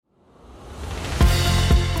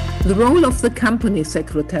The role of the company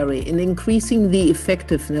secretary in increasing the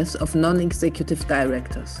effectiveness of non-executive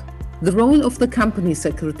directors. The role of the company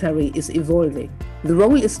secretary is evolving. The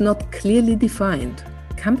role is not clearly defined.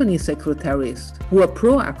 Company secretaries who are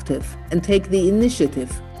proactive and take the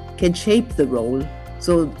initiative can shape the role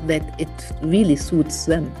so that it really suits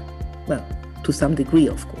them. Well, to some degree,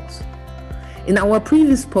 of course. In our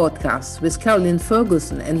previous podcasts with Caroline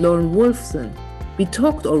Ferguson and Lauren Wolfson, we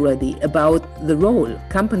talked already about the role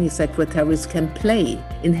company secretaries can play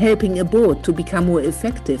in helping a board to become more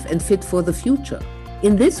effective and fit for the future.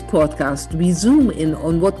 In this podcast, we zoom in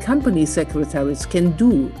on what company secretaries can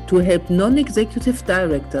do to help non-executive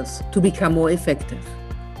directors to become more effective.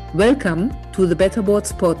 Welcome to the Better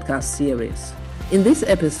Boards podcast series. In this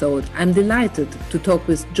episode, I'm delighted to talk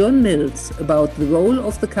with John Mills about the role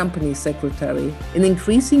of the company secretary in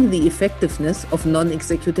increasing the effectiveness of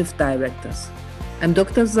non-executive directors. I'm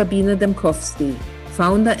Dr. Sabine Demkowski,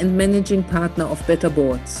 founder and managing partner of Better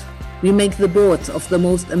Boards. We make the boards of the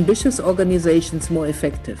most ambitious organizations more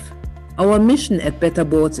effective. Our mission at Better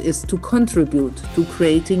Boards is to contribute to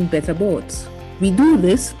creating better boards. We do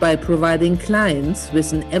this by providing clients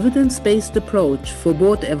with an evidence-based approach for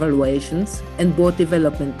board evaluations and board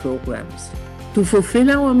development programs. To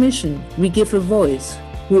fulfill our mission, we give a voice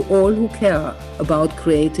to all who care about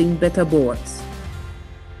creating better boards.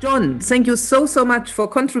 John, thank you so much for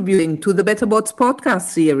contributing to the Better Boards podcast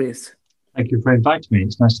series. Thank you for inviting me.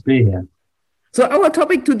 It's nice to be here. So our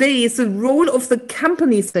topic today is the role of the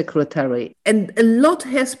company secretary, and a lot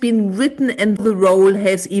has been written and the role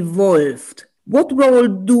has evolved. What role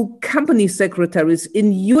do company secretaries,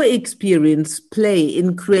 in your experience, play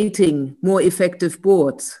in creating more effective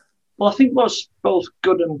boards? Well, I think what's both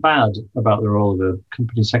good and bad about the role of a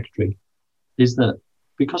company secretary is that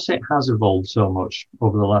because it has evolved so much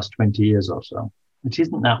over the last 20 years or so, it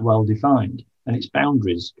isn't that well defined and its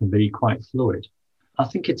boundaries can be quite fluid. I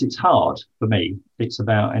think at its heart, for me, it's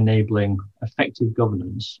about enabling effective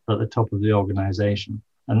governance at the top of the organisation.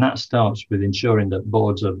 And that starts with ensuring that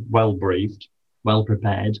boards are well briefed, well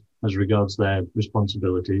prepared as regards their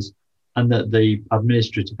responsibilities, and that the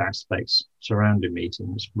administrative aspects surrounding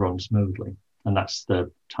meetings run smoothly. And that's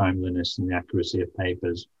the timeliness and the accuracy of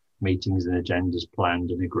papers, meetings and agendas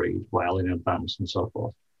planned and agreed well in advance and so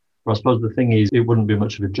forth. But I suppose the thing is, it wouldn't be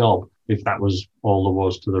much of a job if that was all there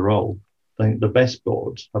was to the role. I think the best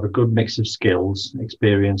boards have a good mix of skills,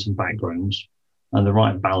 experience and backgrounds, and the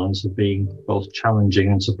right balance of being both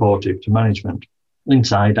challenging and supportive to management,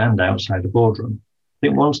 inside and outside the boardroom. I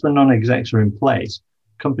think once the non-execs are in place,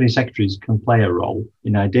 company secretaries can play a role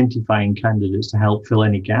in identifying candidates to help fill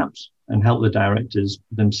any gaps and help the directors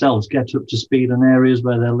themselves get up to speed on areas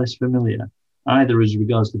where they're less familiar, either as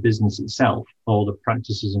regards the business itself or the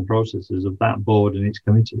practices and processes of that board and its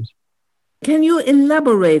committees. Can you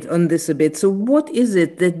elaborate on this a bit? So what is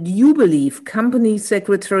it that you believe company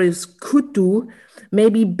secretaries could do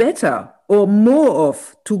maybe better or more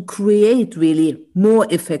of to create really more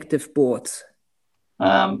effective boards?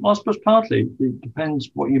 I suppose partly it depends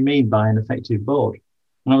what you mean by an effective board.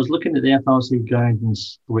 And I was looking at the FRC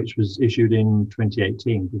guidance, which was issued in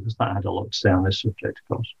 2018, because that had a lot to say on this subject,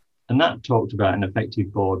 of course. And that talked about an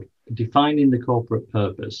effective board defining the corporate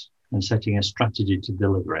purpose and setting a strategy to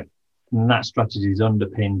deliver it. And that strategy is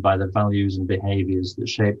underpinned by the values and behaviours that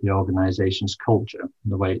shape the organisation's culture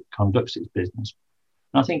and the way it conducts its business.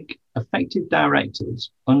 And I think effective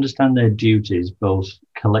directors understand their duties both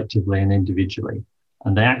collectively and individually,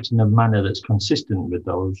 and they act in a manner that's consistent with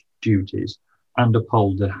those duties and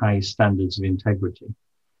uphold the highest standards of integrity.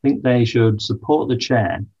 I think they should support the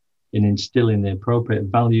chair in instilling the appropriate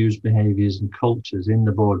values, behaviours and cultures in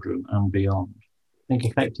the boardroom and beyond. I think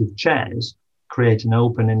effective chairs create an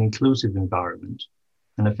open and inclusive environment,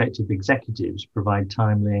 and effective executives provide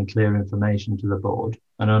timely and clear information to the board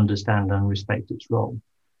and understand and respect its role.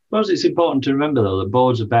 I suppose it's important to remember, though, that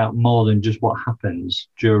boards are about more than just what happens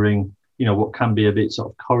during, what can be a bit sort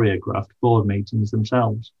of choreographed board meetings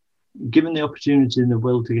themselves. Given the opportunity and the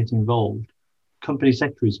will to get involved, company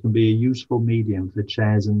secretaries can be a useful medium for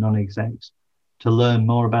chairs and non-execs to learn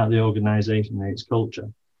more about the organisation and its culture,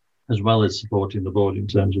 as well as supporting the board in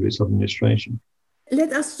terms of its administration.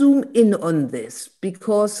 Let us zoom in on this,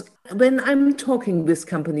 because when I'm talking with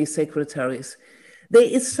company secretaries, there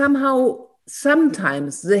is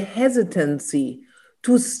sometimes the hesitancy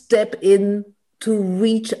to step in, to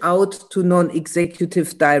reach out to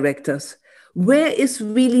non-executive directors. Where is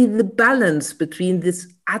really the balance between this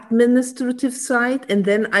administrative side? And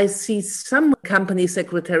then I see some company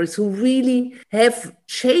secretaries who really have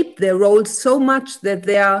shaped their role so much that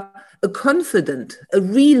they are a confident, a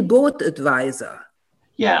real board advisor.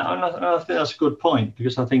 Yeah, and I think that's a good point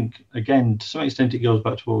because I think, again, to some extent, it goes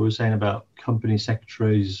back to what we were saying about company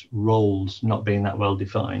secretaries' roles not being that well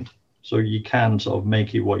defined. So you can sort of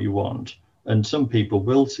make it what you want. And some people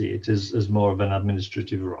will see it as more of an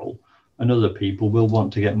administrative role. And other people will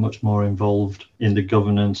want to get much more involved in the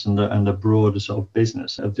governance and the broader sort of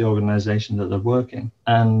business of the organization that they're working.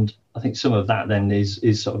 And I think some of that then is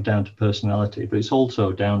sort of down to personality, but it's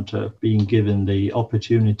also down to being given the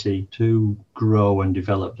opportunity to grow and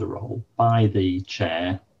develop the role by the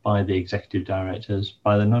chair, by the executive directors,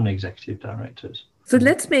 by the non-executive directors. So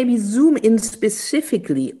let's maybe zoom in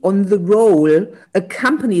specifically on the role a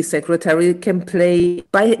company secretary can play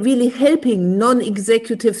by really helping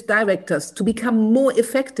non-executive directors to become more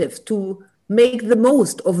effective, to make the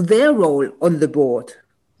most of their role on the board.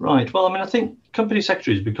 Right. Well, I mean, I think company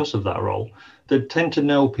secretaries, because of that role, they tend to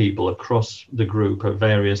know people across the group at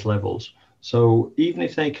various levels. So even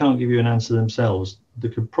if they can't give you an answer themselves, they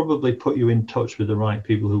could probably put you in touch with the right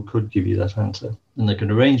people who could give you that answer. And they can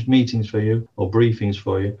arrange meetings for you or briefings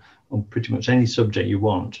for you on pretty much any subject you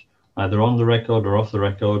want, either on the record or off the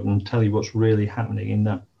record, and tell you what's really happening in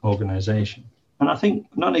that organisation. And I think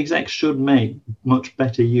non-execs should make much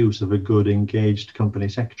better use of a good, engaged company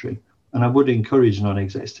secretary. And I would encourage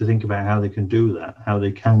non-execs to think about how they can do that, how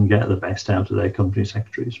they can get the best out of their company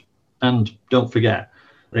secretaries. And don't forget,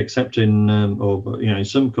 except in in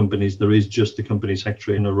some companies, there is just the company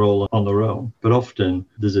secretary in a role on their own. But often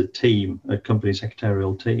there's a team, a company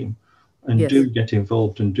secretarial team, and Yes. do get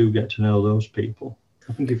involved and do get to know those people.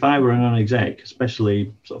 I think if I were a non-exec,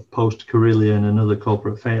 especially sort of post-Carillion and other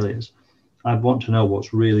corporate failures, I'd want to know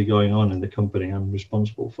what's really going on in the company I'm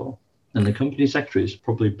responsible for. And the company secretary is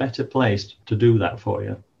probably better placed to do that for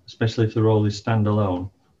you, especially if the role is standalone,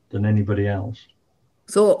 than anybody else.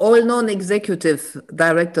 So all non-executive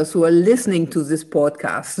directors who are listening to this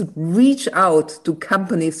podcast, reach out to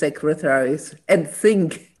company secretaries and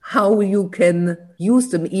think how you can use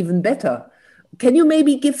them even better. Can you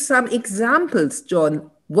maybe give some examples,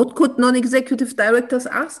 John? What could non-executive directors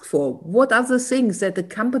ask for? What are the things that the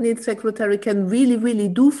company secretary can really, really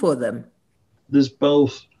do for them? There's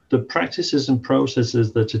both the practices and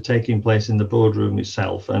processes that are taking place in the boardroom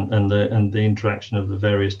itself and the interaction of the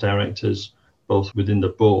various directors, both within the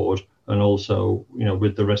board and also,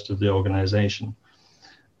 with the rest of the organization.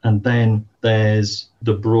 And then there's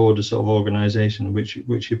the broader sort of organization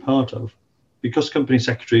which you're part of. Because company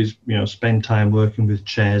secretaries, spend time working with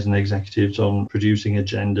chairs and executives on producing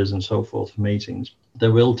agendas and so forth for meetings, they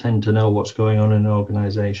will tend to know what's going on in an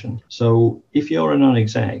organization. So if you're a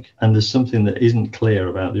non-exec and there's something that isn't clear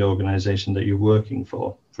about the organization that you're working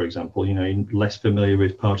for example, you're less familiar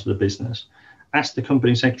with part of the business, ask the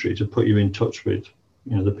company secretary to put you in touch with,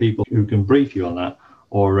 the people who can brief you on that,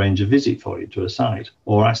 or arrange a visit for you to a site,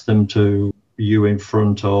 or ask them to put you in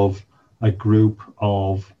front of a group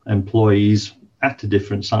of employees at a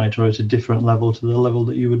different site or at a different level to the level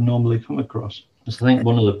that you would normally come across. So I think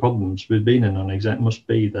one of the problems with being a non-exec must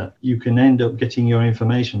be that you can end up getting your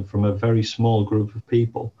information from a very small group of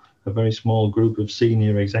people, a very small group of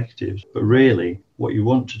senior executives. But really, what you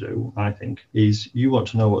want to do, I think, is you want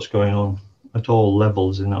to know what's going on at all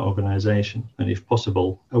levels in that organization, and if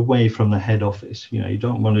possible away from the head office. You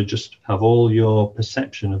don't want to just have all your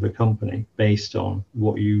perception of a company based on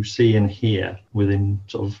what you see and hear within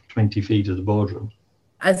sort of 20 feet of the boardroom.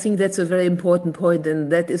 I think that's a very important point,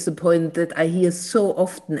 and that is the point that I hear so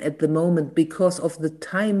often at the moment because of the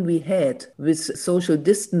time we had with social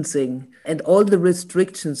distancing and all the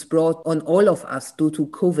restrictions brought on all of us due to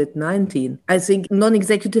COVID-19. I think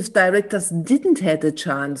non-executive directors didn't have a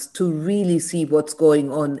chance to really see what's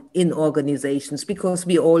going on in organizations because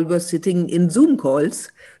we all were sitting in Zoom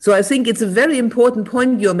calls. So I think it's a very important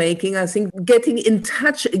point you're making. I think getting in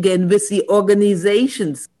touch again with the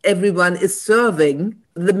organizations everyone is serving,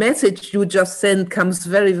 the message you just sent comes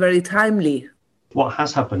very, very timely. What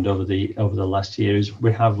has happened over the last year is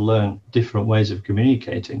we have learned different ways of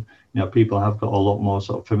communicating. People have got a lot more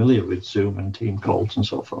sort of familiar with Zoom and team calls and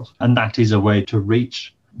so forth. And that is a way to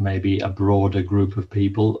reach maybe a broader group of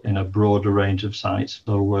people in a broader range of sites,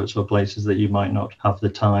 so places that you might not have the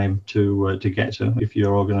time to get to if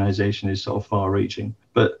your organization is sort of far reaching.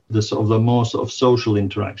 But the more sort of social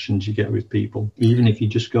interactions you get with people, even if you're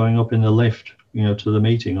just going up in the lift, to the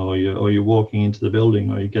meeting, or you're walking into the building,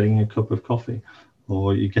 or you're getting a cup of coffee,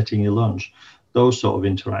 or you're getting your lunch, those sort of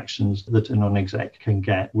interactions that a non-exec can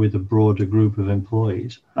get with a broader group of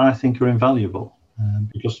employees, I think are invaluable,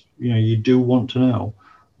 because you do want to know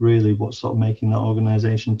really what's sort of making that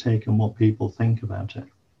organization tick and what people think about it.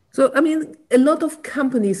 So, a lot of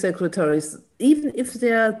company secretaries, even if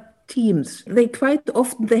they're teams, they quite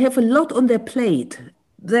often, they have a lot on their plate.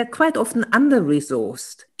 they're quite often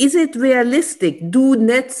under-resourced. Is it realistic? Do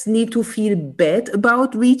NEDs need to feel bad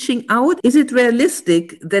about reaching out? Is it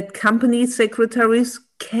realistic that company secretaries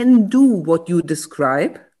can do what you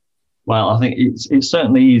describe? Well, I think it's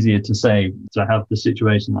certainly easier to say to have the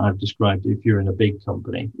situation I've described if you're in a big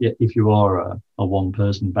company. If you are a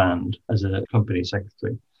one-person band as a company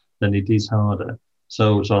secretary, then it is harder.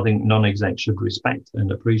 So I think non-execs should respect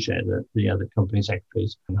and appreciate that the other company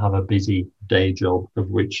secretaries have a busy day job, of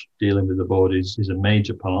which dealing with the board is a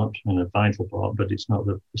major part and a vital part, but it's not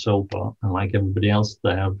the sole part. And like everybody else,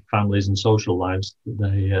 they have families and social lives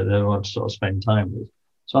that they want to sort of spend time with.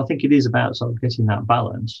 So I think it is about sort of getting that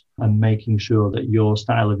balance and making sure that your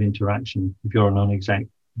style of interaction, if you're a non-exec,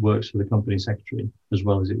 works for the company secretary as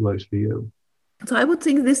well as it works for you. So I would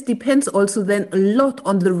think this depends also then a lot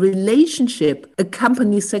on the relationship a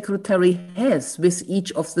company secretary has with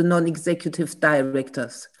each of the non-executive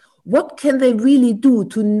directors. What can they really do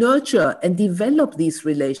to nurture and develop these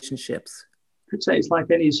relationships? I could say it's like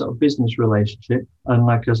any sort of business relationship. And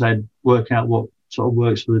like I said, work out what sort of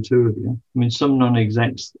works for the two of you. I mean, some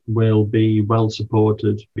non-execs will be well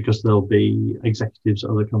supported because there'll be executives at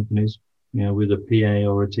other companies, with a PA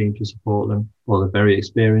or a team to support them, or they're very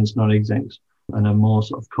experienced non-execs and are more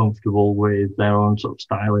sort of comfortable with their own sort of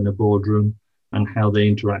style in a boardroom and how they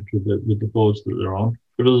interact with the boards that they're on.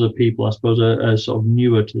 But other people, I suppose, are sort of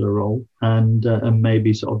newer to the role and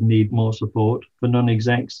maybe sort of need more support. For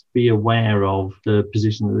non-execs, be aware of the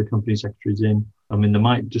position that the company secretary is in. I mean, they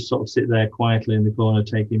might just sort of sit there quietly in the corner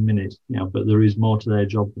taking minutes, but there is more to their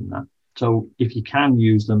job than that. So if you can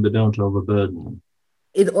use them, but don't overburden them.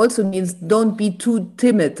 It also means don't be too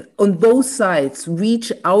timid. On both sides,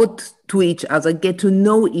 reach out to each other, get to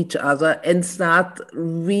know each other, and start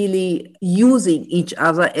really using each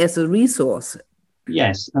other as a resource.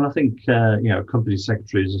 Yes, and I think company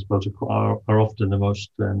secretaries, I suppose, are often the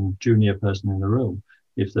most junior person in the room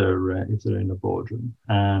if they're in a boardroom,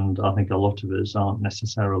 and I think a lot of us aren't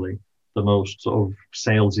necessarily the most sort of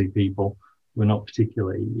salesy people. We're not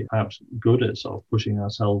particularly perhaps good at sort of pushing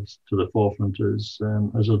ourselves to the forefront as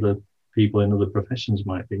other people in other professions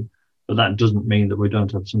might be. But that doesn't mean that we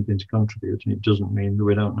don't have something to contribute, and it doesn't mean that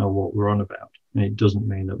we don't know what we're on about, and it doesn't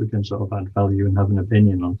mean that we can sort of add value and have an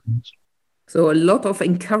opinion on things. So a lot of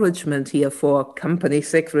encouragement here for company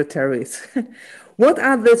secretaries. What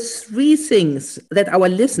are the 3 things that our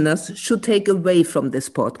listeners should take away from this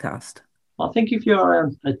podcast? I think if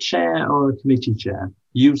you're a chair or a committee chair,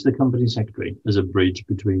 use the company secretary as a bridge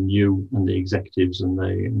between you and the executives and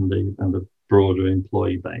the broader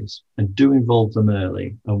employee base. And do involve them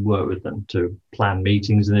early and work with them to plan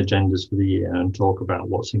meetings and agendas for the year and talk about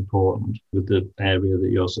what's important with the area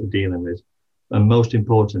that you're sort of dealing with. And most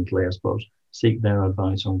importantly, I suppose, seek their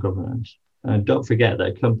advice on governance. And don't forget that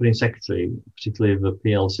a company secretary, particularly of a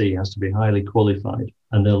PLC, has to be highly qualified,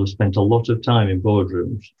 and they'll have spent a lot of time in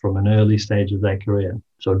boardrooms from an early stage of their career.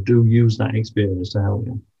 So do use that experience to help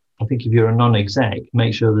you. I think if you're a non-exec,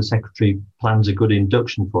 make sure the secretary plans a good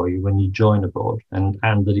induction for you when you join a board and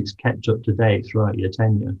that it's kept up to date throughout your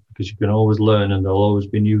tenure, because you can always learn and there'll always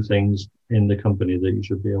be new things in the company that you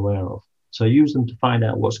should be aware of. So use them to find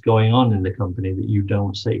out what's going on in the company that you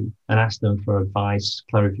don't see and ask them for advice,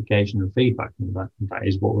 clarification and feedback. And that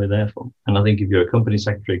is what we're there for. And I think if you're a company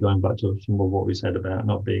secretary, going back to some of what we said about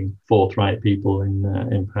not being forthright people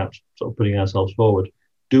in perhaps sort of putting ourselves forward,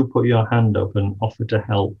 do put your hand up and offer to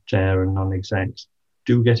help chair and non-execs.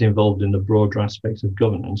 Do get involved in the broader aspects of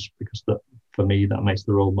governance, because for me, that makes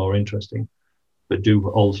the role more interesting. But do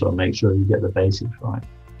also make sure you get the basics right.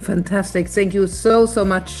 Fantastic. Thank you so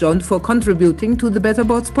much, John, for contributing to the Better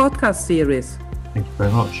Boards podcast series. Thank you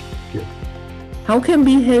very much. Thank you. How can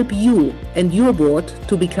we help you and your board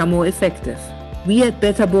to become more effective? We at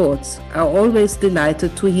Better Boards are always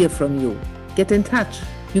delighted to hear from you. Get in touch.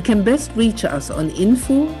 You can best reach us on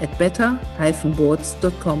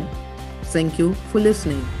info@better-boards.com. Thank you for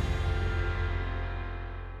listening.